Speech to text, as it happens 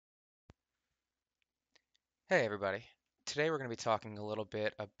Hey everybody. Today we're going to be talking a little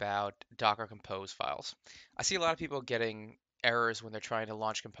bit about Docker Compose files. I see a lot of people getting errors when they're trying to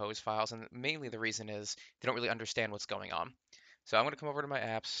launch Compose files, and mainly the reason is they don't really understand what's going on. So I'm going to come over to my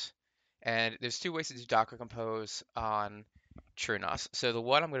apps, and there's two ways to do Docker Compose on TrueNAS. So the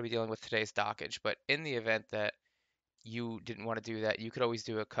one I'm going to be dealing with today is Dockge, but in the event that you didn't want to do that, you could always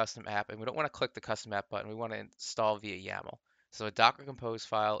do a custom app, and we don't want to click the custom app button. We want to install via YAML. So a Docker Compose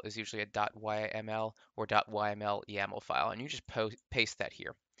file is usually a .yml or .yml YAML file, and you just paste that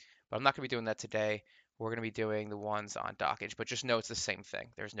here. But I'm not going to be doing that today. We're going to be doing the ones on Dockge, but just know it's the same thing.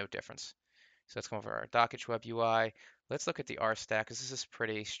 There's no difference. So let's come over to our Dockge web UI. Let's look at the R stack because this is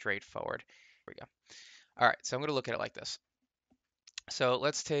pretty straightforward. Here we go. All right, so I'm going to look at it like this. So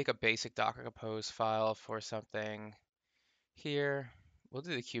let's take a basic Docker Compose file for something here. We'll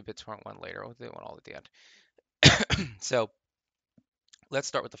do the qBit one later. We'll do one all at the end. So let's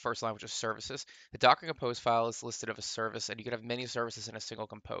start with the first line, which is services. The Docker Compose file is listed of a service, and you can have many services in a single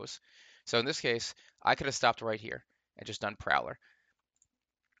compose. So in this case, I could have stopped right here and just done Prowler.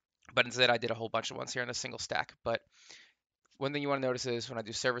 But instead, I did a whole bunch of ones here in a single stack. But one thing you want to notice is when I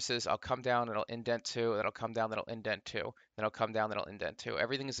do services, I'll come down, it'll indent two, then I'll come down, then I'll indent two, then I'll come down, then I'll indent two.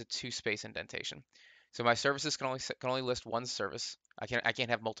 Everything is a two-space indentation. So my services can only list one service. I can't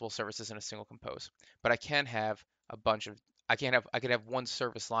have multiple services in a single compose, but I can have a bunch of I could have one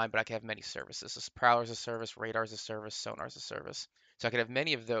service line, but I can have many services. So Prowler's a service, Radar's a service, Sonar's a service. So I could have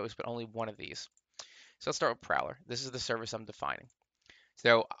many of those, but only one of these. So let's start with Prowler. This is the service I'm defining.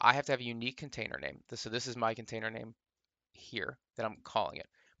 So I have to have a unique container name. So this is my container name here that I'm calling it,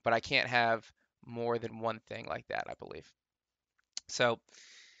 but I can't have more than one thing like that, I believe. So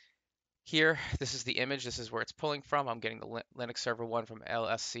here, this is the image. This is where it's pulling from. I'm getting the Linux server one from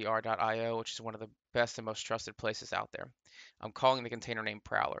lscr.io, which is one of the best and most trusted places out there. I'm calling the container name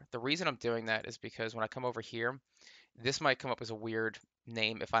Prowler. The reason I'm doing that is because when I come over here, this might come up as a weird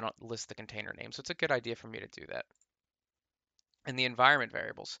name if I don't list the container name. So it's a good idea for me to do that. And the environment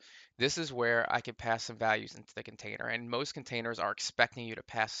variables. This is where I can pass some values into the container, and most containers are expecting you to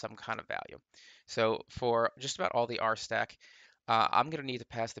pass some kind of value. So for just about all the R stack, I'm going to need to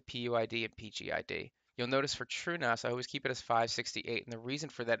pass the PUID and PGID. You'll notice for TrueNAS, I always keep it as 568, and the reason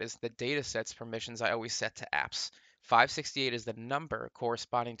for that is the datasets permissions I always set to apps. 568 is the number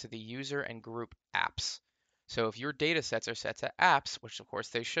corresponding to the user and group apps. So if your data sets are set to apps, which of course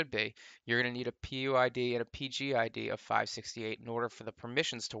they should be, you're going to need a PUID and a PGID of 568 in order for the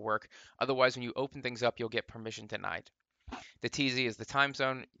permissions to work. Otherwise, when you open things up, you'll get permission denied. The TZ is the time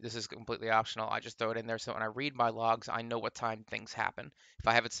zone. This is completely optional. I just throw it in there so when I read my logs, I know what time things happen. If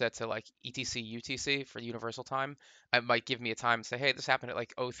I have it set to like ETC UTC for universal time, it might give me a time and say, hey, this happened at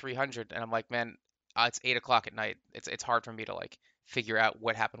like 0300, and I'm like, man, it's 8 o'clock at night. It's hard for me to like figure out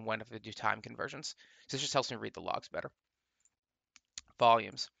what happened when if I do time conversions. So this just helps me read the logs better.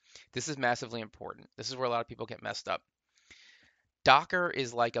 Volumes. This is massively important. This is where a lot of people get messed up. Docker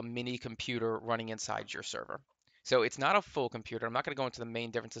is like a mini computer running inside your server. So it's not a full computer. I'm not going to go into the main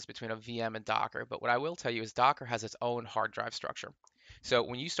differences between a VM and Docker, but what I will tell you is Docker has its own hard drive structure. So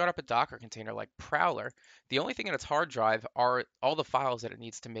when you start up a Docker container like Prowler, the only thing in its hard drive are all the files that it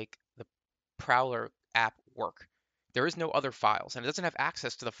needs to make the Prowler app work. There is no other files, and it doesn't have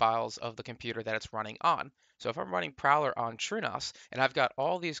access to the files of the computer that it's running on. So if I'm running Prowler on TrueNAS and I've got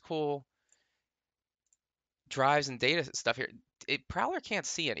all these cool drives and data stuff here, Prowler can't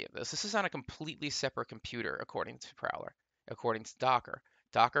see any of this. This is on a completely separate computer, according to Prowler, according to Docker.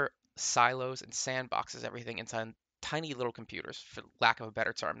 Docker silos and sandboxes everything into tiny little computers, for lack of a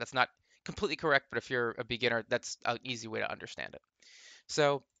better term. That's not completely correct, but if you're a beginner, that's an easy way to understand it.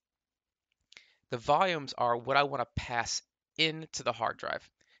 So the volumes are what I want to pass into the hard drive.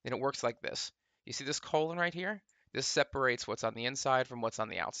 And it works like this. You see this colon right here? This separates what's on the inside from what's on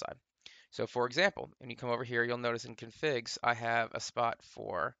the outside. So for example, when you come over here, you'll notice in configs, I have a spot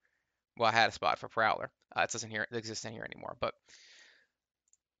for, well, I had a spot for Prowler. It doesn't exist in here anymore, but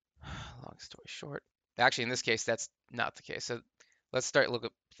long story short, actually in this case, that's not the case. So let's look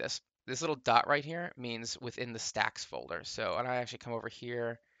at this. This little dot right here means within the stacks folder. So, and I actually come over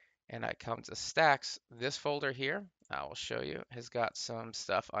here and I come to stacks. This folder here, I will show you, has got some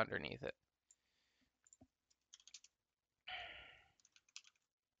stuff underneath it.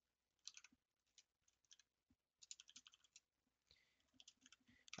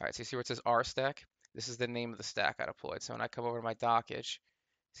 All right, so you see where it says R stack? This is the name of the stack I deployed. So when I come over to my Dockge,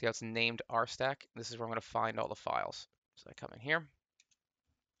 see how it's named R stack? This is where I'm going to find all the files. So I come in here.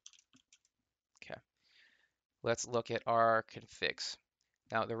 Okay, let's look at our configs.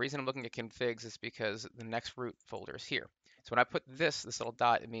 Now, the reason I'm looking at configs is because the next root folder is here. So when I put this little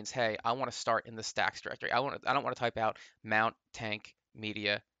dot, it means, hey, I want to start in the stacks directory. I don't want to type out mount tank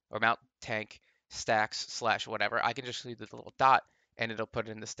media or mount tank stacks slash whatever. I can just leave the little dot and it'll put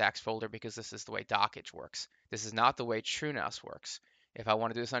it in the stacks folder because this is the way dockge works. This is not the way TrueNAS works. If I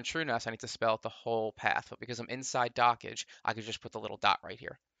want to do this on TrueNAS, I need to spell out the whole path. But because I'm inside dockge, I can just put the little dot right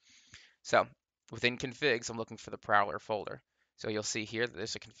here. So within configs, I'm looking for the Prowler folder. So you'll see here that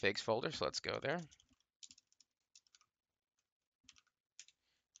there's a configs folder. So let's go there.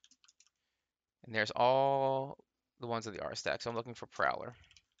 And there's all the ones in the R stack. So I'm looking for Prowler.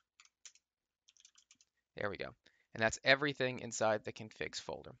 There we go. And that's everything inside the configs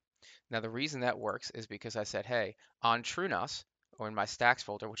folder. Now the reason that works is because I said, hey, on TrueNAS, or in my stacks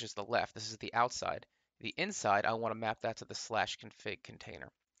folder, which is the left, this is the outside. The inside, I want to map that to the /config container.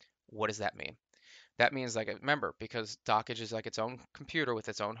 What does that mean? That means, like, remember, because dockge is like its own computer with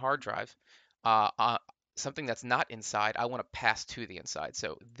its own hard drive, uh, uh, something that's not inside, I want to pass to the inside.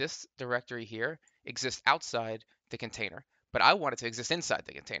 So this directory here exists outside the container, but I want it to exist inside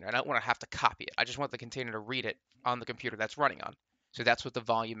the container. I don't want to have to copy it. I just want the container to read it on the computer that's running on. So that's what the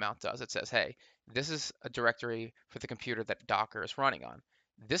volume mount does. It says, hey, this is a directory for the computer that Docker is running on.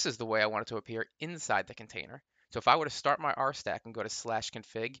 This is the way I want it to appear inside the container. So if I were to start my rstack and go to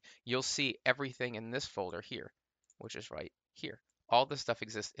 /config, you'll see everything in this folder here, which is right here. All this stuff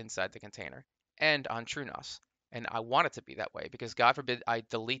exists inside the container and on TrueNAS. And I want it to be that way because God forbid I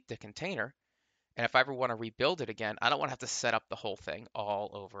delete the container. And if I ever want to rebuild it again, I don't want to have to set up the whole thing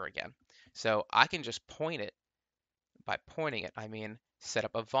all over again. So I can just point it. By pointing it, I mean set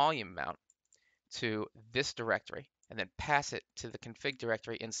up a volume mount to this directory and then pass it to the config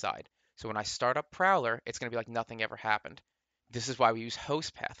directory inside. So when I start up Prowler, it's going to be like nothing ever happened. This is why we use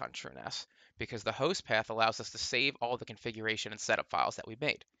host path on TrueNAS, because the host path allows us to save all the configuration and setup files that we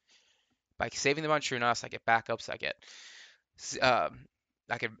made. By saving them on TrueNAS, I get backups, um,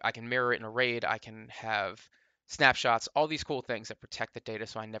 I can mirror it in a RAID, I can have snapshots, all these cool things that protect the data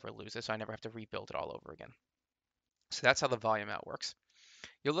so I never lose it, so I never have to rebuild it all over again. So that's how the volume out works.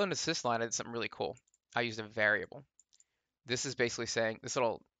 You'll notice this line I did something really cool. I used a variable. This is basically saying this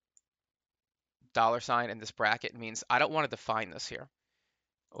little $sign in this bracket means I don't want to define this here.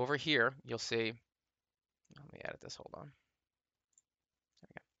 Over here, you'll see, let me edit this, hold on. There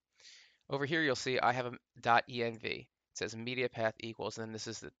we go. Over here, you'll see I have a .env. It says media path equals, and then this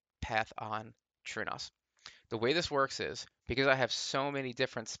is the path on TrueNAS. The way this works is, because I have so many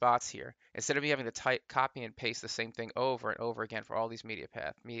different spots here, instead of me having to type, copy and paste the same thing over and over again for all these media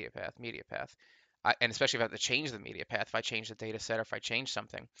path, and especially if I have to change the media path, if I change the data set or if I change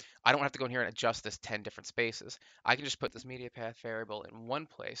something, I don't have to go in here and adjust this 10 different spaces. I can just put this media path variable in one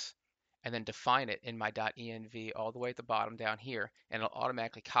place and then define it in my .env all the way at the bottom down here, and it'll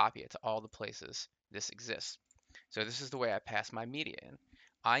automatically copy it to all the places this exists. So this is the way I pass my media in.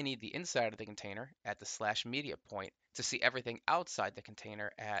 I need the inside of the container at the /media point to see everything outside the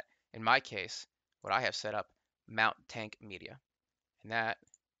container at, in my case, what I have set up, mount tank media. And that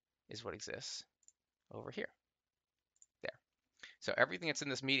is what exists over here. There. So everything that's in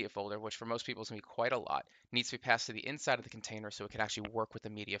this media folder, which for most people is going to be quite a lot, needs to be passed to the inside of the container so it can actually work with the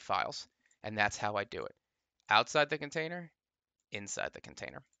media files. And that's how I do it. Outside the container, inside the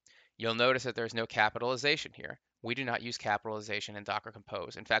container. You'll notice that there's no capitalization here. We do not use capitalization in Docker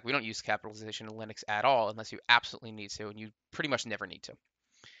Compose. In fact, we don't use capitalization in Linux at all unless you absolutely need to, and you pretty much never need to.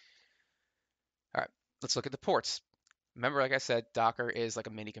 All right, let's look at the ports. Remember, like I said, Docker is like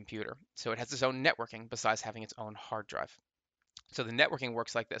a mini computer. So it has its own networking besides having its own hard drive. So the networking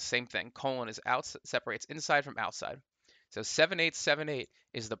works like this, same thing. Colon is out, separates inside from outside. So 7878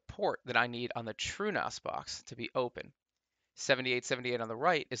 is the port that I need on the TrueNAS box to be open. 7878 on the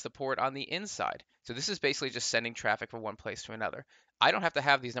right is the port on the inside. So this is basically just sending traffic from one place to another. I don't have to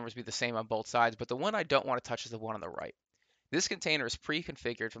have these numbers be the same on both sides, but the one I don't want to touch is the one on the right. This container is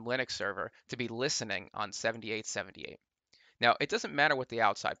pre-configured from Linux server to be listening on 7878. Now, it doesn't matter what the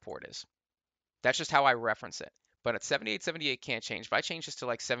outside port is. That's just how I reference it. But at 7878 can't change. If I change this to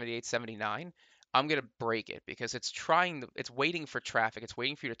like 7879, I'm going to break it because it's waiting for traffic. It's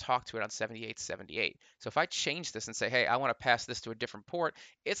waiting for you to talk to it on 7878. So if I change this and say, hey, I want to pass this to a different port,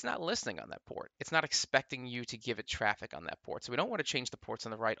 it's not listening on that port. It's not expecting you to give it traffic on that port. So we don't want to change the ports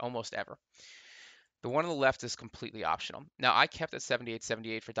on the right almost ever. The one on the left is completely optional. Now, I kept it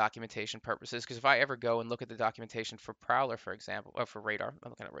 7878 for documentation purposes because if I ever go and look at the documentation for Prowler, for example, or for Radar, I'm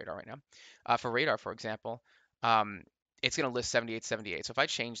looking at Radar right now. For Radar, for example, it's going to list 7878. So if I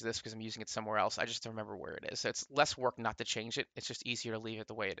change this because I'm using it somewhere else, I just have to remember where it is. So it's less work not to change it. It's just easier to leave it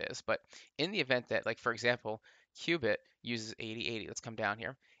the way it is. But in the event that, like, for example, qBit uses 8080, let's come down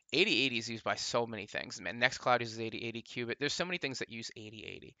here. 8080 is used by so many things. Man, Nextcloud uses 8080 qBit. There's so many things that use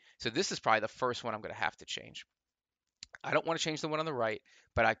 8080. So this is probably the first one I'm going to have to change. I don't want to change the one on the right,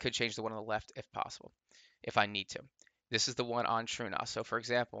 but I could change the one on the left if possible, if I need to. This is the one on TrueNAS. So for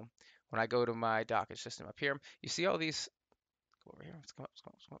example, when I go to my dockage system up here, you see all these, go over here, let's come up, let's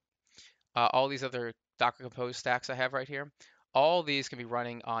come up, let's come up. All these other Docker Compose stacks I have right here. All these can be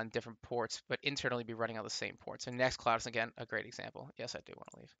running on different ports, but internally be running on the same ports. And Nextcloud is again a great example. Yes, I do want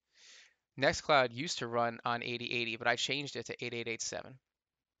to leave. Nextcloud used to run on 8080, but I changed it to 8887.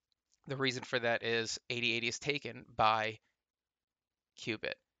 The reason for that is 8080 is taken by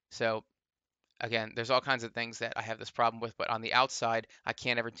qBit. So again, there's all kinds of things that I have this problem with, but on the outside, I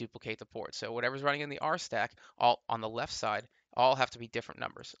can't ever duplicate the port. So whatever's running in the R stack, all on the left side, all have to be different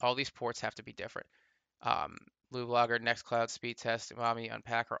numbers. All these ports have to be different. Um, Logger, Nextcloud, Speed Test, Umami,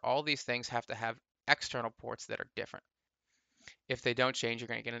 Unpacker, all these things have to have external ports that are different. If they don't change, you're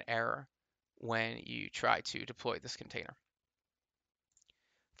going to get an error when you try to deploy this container.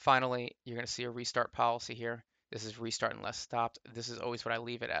 Finally, you're going to see a restart policy here. This is restart unless stopped. This is always what I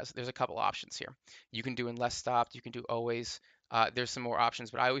leave it as. There's a couple options here. You can do unless stopped. You can do always. There's some more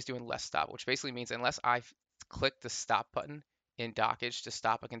options, but I always do unless stopped, which basically means unless I click the stop button in Dockage to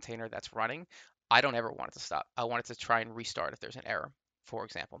stop a container that's running, I don't ever want it to stop. I want it to try and restart if there's an error, for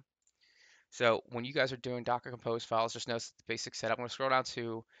example. So when you guys are doing Docker Compose files, just notice the basic setup. I'm going to scroll down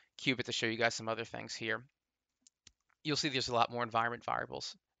to qBit to show you guys some other things here. You'll see there's a lot more environment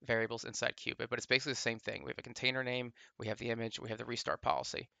variables inside qBit, but it's basically the same thing. We have a container name, we have the image, we have the restart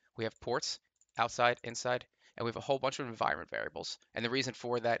policy. We have ports, outside, inside, and we have a whole bunch of environment variables. And the reason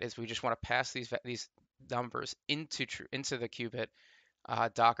for that is we just want to pass these numbers into the qBit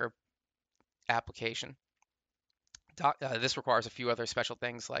Docker application. This requires a few other special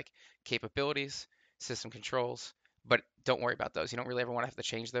things like capabilities, system controls, but don't worry about those. You don't really ever want to have to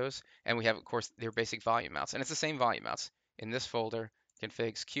change those. And we have, of course, their basic volume mounts, and it's the same volume mounts. In this folder,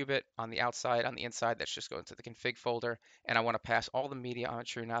 configs qBit on the outside, on the inside, that's just going to the config folder, and I want to pass all the media on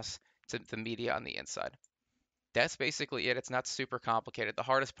TrueNAS to the media on the inside. That's basically it. It's not super complicated. The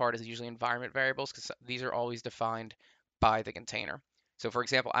hardest part is usually environment variables because these are always defined by the container. So for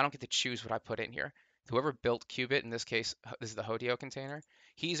example, I don't get to choose what I put in here. Whoever built qBit, in this case, this is the hotio container,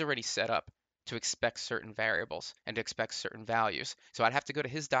 he's already set up to expect certain variables and to expect certain values. So I'd have to go to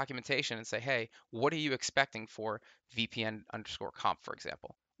his documentation and say, hey, what are you expecting for VPN underscore comp, for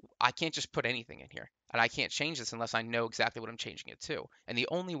example? I can't just put anything in here. And I can't change this unless I know exactly what I'm changing it to. And the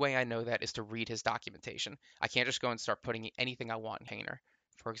only way I know that is to read his documentation. I can't just go and start putting anything I want in container.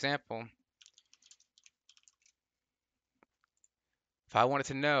 For example, if I wanted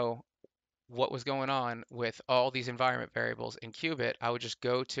to know what was going on with all these environment variables in qBit, I would just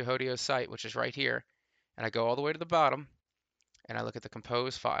go to hotio's site, which is right here, and I go all the way to the bottom, and I look at the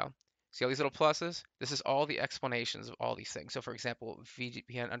compose file. See all these little pluses? This is all the explanations of all these things. So for example,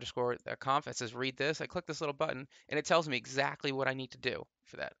 VPN underscore conf, it says read this. I click this little button and it tells me exactly what I need to do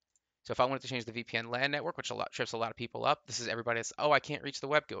for that. So if I wanted to change the VPN LAN network, which trips a lot of people up, this is everybody that's, oh, I can't reach the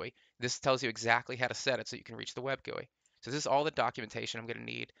web GUI. This tells you exactly how to set it so you can reach the web GUI. So this is all the documentation I'm going to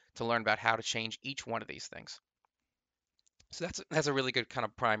need to learn about how to change each one of these things. So that's a really good kind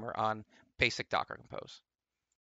of primer on basic Docker Compose.